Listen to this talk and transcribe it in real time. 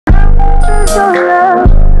What's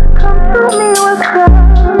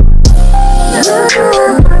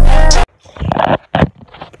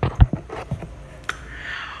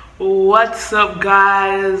up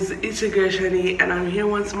guys, it's your girl Shani and I'm here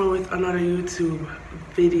once more with another YouTube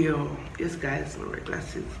video. Yes guys, my red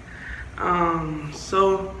glasses.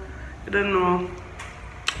 So I don't know,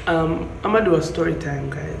 I'm gonna do a story time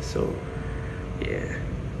guys. So yeah,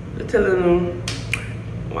 I tell you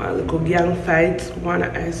one little gang fight, one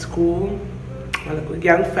at high school, one little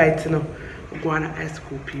gang fight, you know, one at high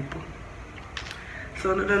school people.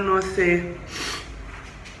 So I don't know, say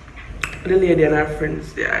the lady and her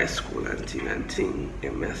friends, they high school and thing,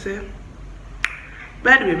 you know say.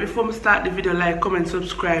 By the way, before I start the video, like, comment,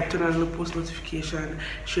 subscribe, turn on the post notification,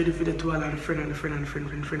 share the video to all and friend,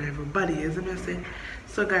 everybody, you know say.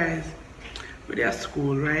 So guys, we're at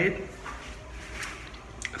school, right?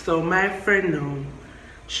 So my friend now,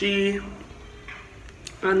 she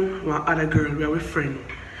and one other girl, we were friends.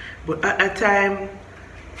 But at that time,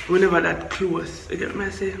 we never that close. You get me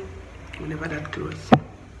say? We never that close.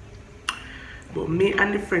 But me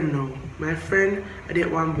and the friend now, my friend, I date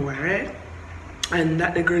one boy, right? And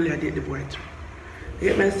that the girl I date the boy too. You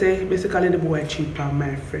get me say? Basically the boy cheat on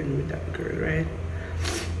my friend with that girl, right?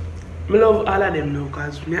 I love all of them now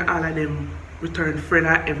because me and all of them return friend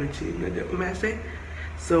and everything. You get me say?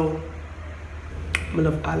 So I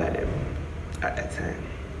love all of them at that time.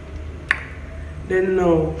 Then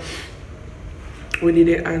now we did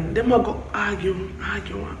it and them go argue. My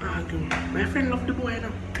friend love the boy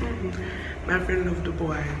now. My friend love the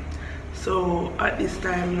boy. So at this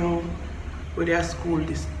time now, with their school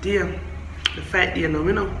this day, the fight day now,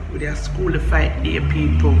 you know, with their school the fight day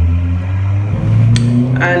people.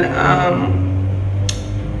 And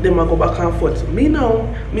them go back and forth. Me now,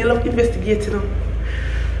 me love investigating now.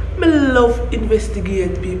 I love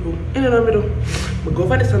investigate people. You know what I do? I go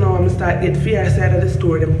for this and now I start get fear side of the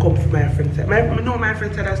story. Them come from my friend side. I know my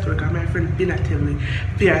friend side of the story because my friend been tell me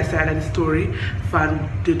fear side of the story from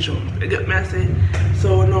the jump. You get me I say?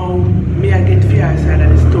 So now me I get fear side of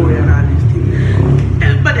the story and all these things.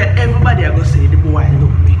 Everybody I go say the boy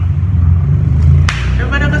look me.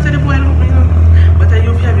 Everybody I go say the boy look me, you know? But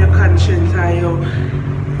you have your conscience and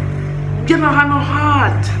you don't have no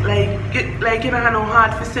heart, like you don't have no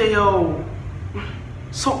heart to say yo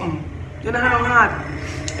something. You don't have no heart.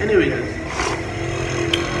 Anyway,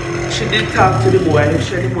 she did talk to the boy,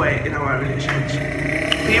 she had the boy in our relationship.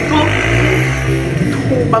 People,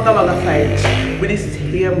 two baga fight with this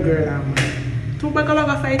same girl and man. Two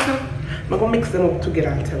baga fight. I'm gonna mix them up together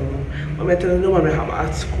and tell them. I'm gonna tell them no one have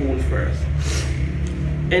at school first.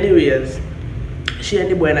 Anyways. She and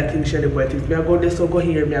the boy and I think she and the boy thinks me I go there so go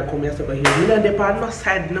here, me I come here so go here. Me and the on no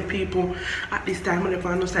side no people at this time on the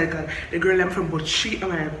on no side because the girl I'm from but she and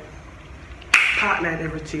my partner and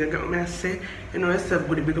everything. I get what I say. You know yourself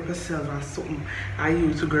good big up yourself and something. And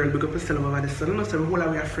you to girl big up yourself over the sun. You know so we whole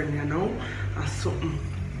away a friend you know and something.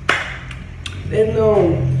 Then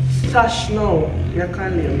now Sash now, you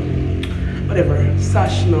call him whatever,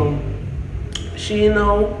 Sash now. She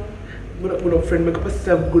now good up friend, make up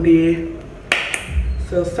yourself good day.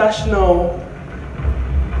 So Sash now,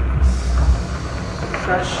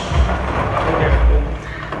 Sash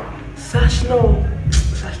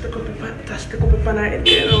take up a pan and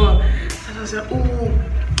you know, Sash said, ooh,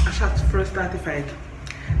 I shot first start the fight.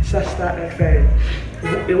 Sash start that fight.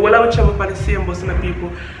 The whole of we travel for the same bus and the people,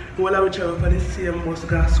 the whole of we travel for the same bus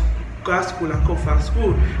go to school and come from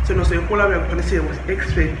school. So you know, so the whole of we on the same bus,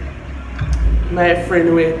 expect my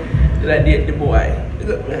friend where that date the boy. You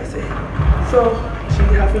got me I say. So she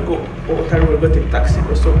have to go out and go take taxi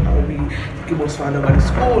or something and we give us one over the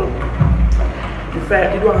school. The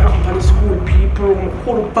fact it don't happen for the school people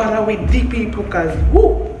couldn't bother with the people because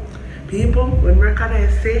whoo people when we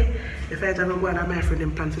recognize say the fight I'm going to my friend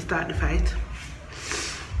them plan to start the fight.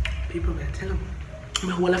 People will tell them.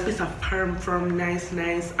 My whole piece of firm, nice,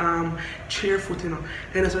 chair foot, you know.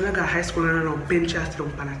 And so I got high school and I know bench I sit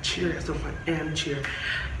up on a chair, I sit up on an iron chair.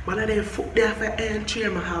 One of them foot there for iron chair,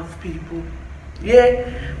 I have people. Yeah,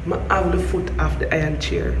 I have the foot of the iron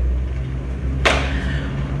chair. I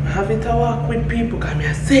have it to walk with people because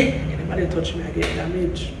I say, anybody touch me, I get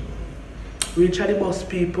damage. Reach at the bus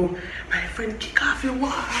people, my friend kick off your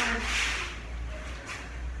wall.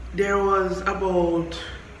 There was about,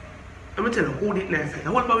 I'm gonna tell you who did nice fight.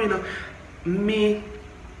 What about you know, me,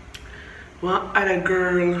 one other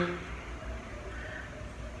girl,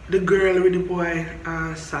 the girl with the boy,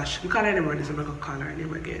 Sash. We call her name right, so I'm not gonna call her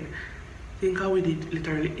name again. I think how we did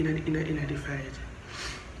literally in the fight.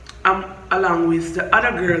 Along with the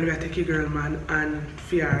other girl, we are taking girl man and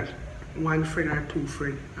fear one friend or two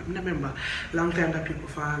friends. I don't remember. Long time that people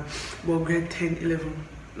found about grade 10, 11.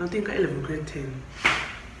 I think 11, grade 10.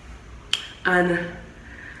 And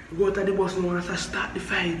go to the bus now and start the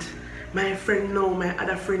fight. My friend now, my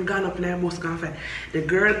other friend gone up in the bus can fight. The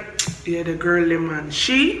girl, yeah, the girl, man,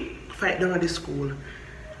 she fight down at the school.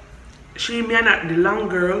 She, me and her, the long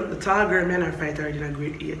girl, the tall girl, me and her fight already in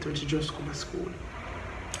grade 8 when she just come to school.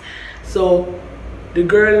 So, the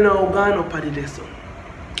girl now gone up at the desk.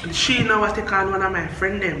 She now was taking on one of my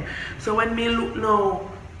friend them. So when me look now,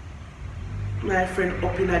 my friend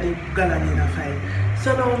up in the gallery in a fight.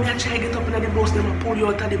 So now me I try to get up in the bus, them I pull you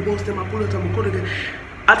out of the bus, them I pull you out and I couldn't get.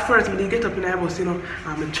 At first me didn't get up in the bus, you know,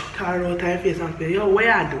 and I chuck her out of her face and say, yo, what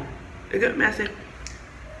you do? You get me? I say,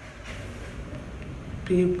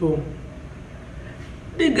 people,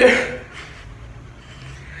 the girl,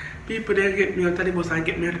 people they get me out of the bus and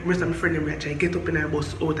get me, most of my friends them I try to get up in the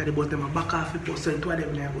bus, out of the bus, them I back off the bus, so two of them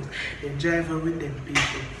in the bus, they drive her with them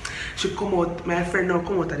people. She come out, my friend now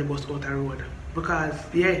come out of the bus out the road. Because,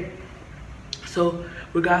 yeah, so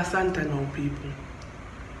we got Santa now, people.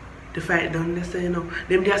 The fight done, they say, you know,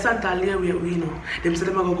 them they are Santa lay away, we know. Them say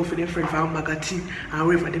them are going to go for their friend for a bag of tea and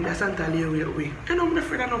wait for them, they are Santa lay away. I know I'm not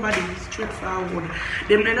afraid of nobody, straightforward.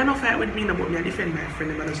 Them they don't fight with me, but me I defend my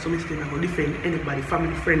friend, but so mistake I go defend anybody,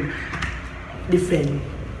 family, friend, defend.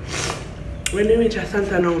 When they reach a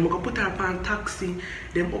Santa now, I'm going to put her up on taxi,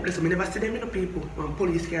 them up there, so I never see them in the people. When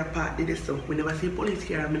police car park, they so we never see police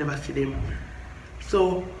car, I never see them.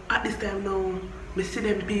 So at this time now, I see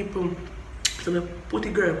them people. So I put the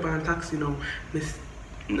girl up on taxi now.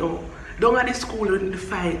 No, down at the school in the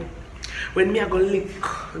fight. When me I go lick,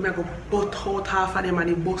 when I go butt out half of them at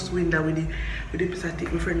the bus window with the piece of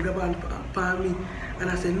tape, my friend grab on me. And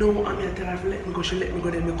I said, no, I'm going to tell her to let me go. She let me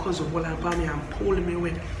go, then my cousin hold on me and pulling me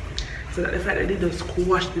away. So that the fact that they just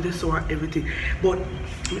squash the saw and everything. But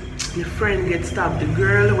my friend gets stabbed. The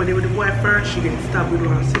girl, when they were the boy first, she gets stabbed with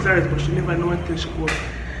one scissors, but she never know until she go.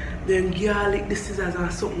 Then girl lick the scissors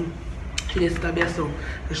and something. She gets stabbed herself,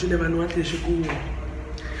 and she never know until she go.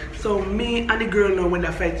 So me and the girl now when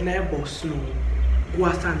they fight in a bus now, go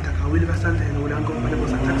to Santa, because we live at Santa, you know, we don't go on the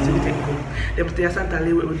bus and taxi, we take go. They stay at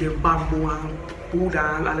Santa with them bamboo and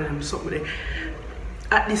Buddha and all of them something there.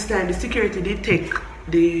 At this time, the security did take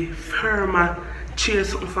the firm chair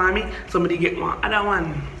something for me. Somebody get one other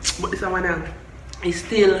one, but this one is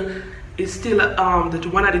still the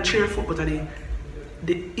one of the chair foot, but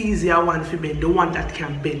the easier one for bend, the one that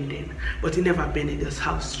can bend in, but it never bend it, just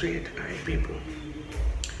half straight. Alright, people.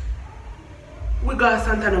 We got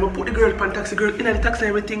Santa now. I put the girl on taxi, girl in the taxi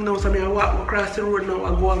and everything now. So I walk across the road now.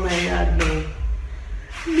 I go on my yard now.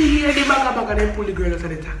 Me hear the bag and then pull the girl out of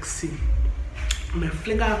the taxi. I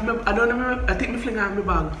fling off my, I don't remember, I think I fling off my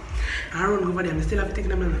bag. I run over there, I still have to take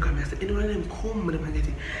them in the camera. I said, anyone of them come with them and get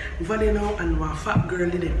it. Over there now, and one fat girl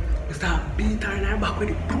did it. I start beat her in her back with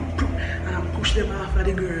it, and I push them off of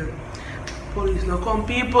the girl. Police now come,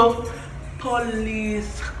 people.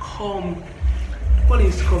 Police come.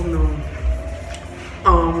 Police come now.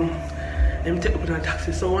 Them take up in a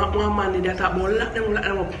taxi. So one man did that, but lock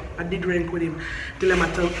them up. I did rank with him. Till them I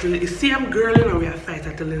tell the same girl, you know, we are fight.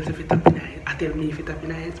 I tell them if it up in the head. I tell me if it up in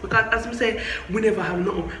the head. Because as I say, we never have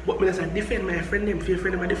nothing. But me just defend my friend them. If your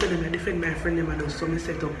friend them, I defend them. I defend my friend them. I do so me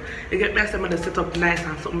set up. You get me? I say I just set up nice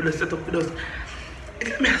and something I just set up with us. You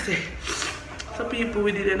get me? I say. So people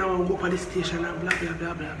we did it now go up at the station and blah blah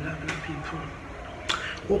blah blah blah blah people.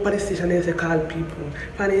 Go up at the station and say call people.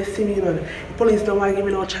 And they see me, you know, the police don't want to give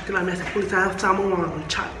me no chat, and I say police I have someone want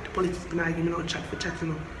to chat. The police don't want to give me no chat for chat, you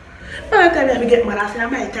know. By the time I have to get mad, I say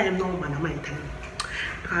my time now, man, my time.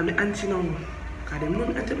 Because my auntie now, because they know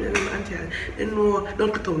my auntie, they know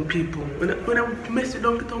Donkeytown people. When I mess with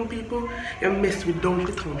Donkeytown people, you mess with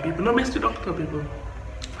Donkeytown people. Don't mess with Donkeytown people.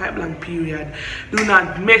 Fight blank period. Do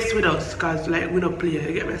not mess with us, because like we don't play,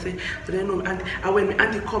 you get me? I say, so they know, and when my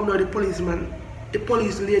auntie come now, the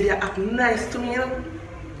police lady act nice to me, you know.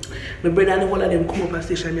 My brother and all of them come up at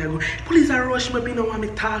the station, I go, police are rush me, don't want me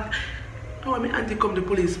talk. And when my auntie come, the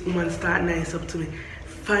police woman start nice up to me.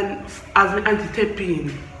 As my auntie step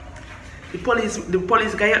in, the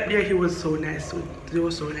police guy up there, he was so nice. He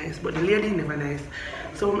was so nice, but the lady never nice.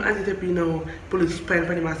 So when my auntie step in now, police spend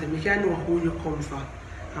for him and say, we can't know who you come from.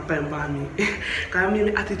 And pay by me. Because I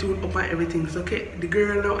mean, my attitude up and everything. So, okay, the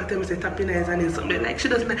girl now, I tell me, say, tapping eyes and then something like she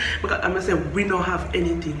doesn't. Because I'm saying, we don't have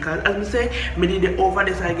anything. Because as I say, me did it over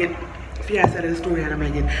this, I get fear side of the story and I'm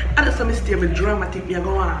again. And that's some stay with dramatic, me I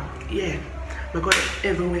go on. Yeah. Because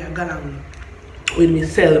everywhere I go on with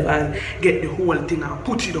myself and get the whole thing and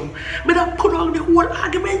put it on. But I put on the whole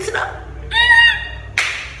argument, you know.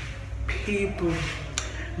 People.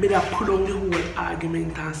 me that put on the whole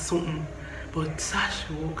argument and something. But Sash,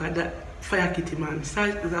 oh God, that fire kitty man,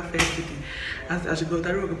 Sash is a fire kitty. As she got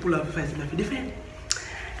a rope, pull up the fight in the defense.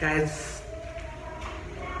 Guys,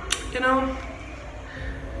 you know,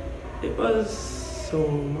 it was so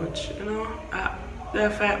much, you know,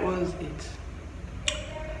 that fight was it.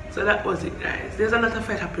 So that was it, guys. There's another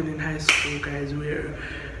fight happening in high school, guys, where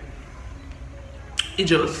it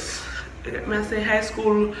just, when I say high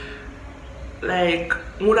school, like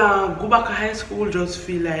when I go back to high school, just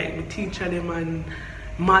feel like the teacher them and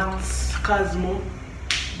maths, Cosmo,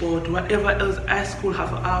 but whatever else high school have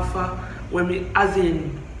to offer, when me, as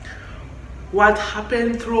in what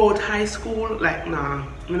happened throughout high school, like nah,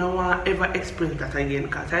 I don't want to ever experience that again,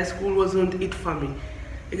 because high school wasn't it for me.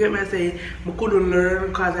 You get me? I say I couldn't learn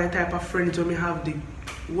because I type of friends when me have the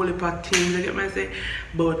whole heap of things, you get me? I say,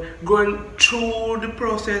 but going through the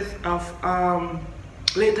process of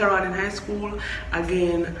later on in high school,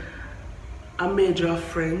 again, a major of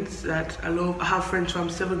friends that I love. I have friends from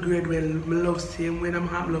 7th grade where I love same when I'm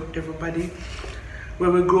happy, love everybody. Where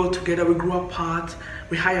we grow together, we grow apart,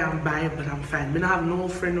 we high and by, but I'm fine. I don't have no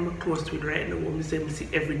friend I'm close to it right now. I say I see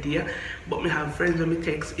every day, but I have friends when we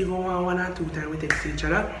text, even one or two times we text each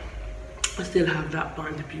other. I still have that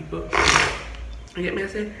bond of people. You get me? I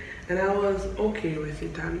say, and I was okay with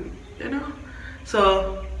it, and you know.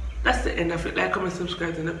 So that's the end of it. Like, comment,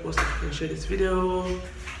 subscribe, and post if you can share this video.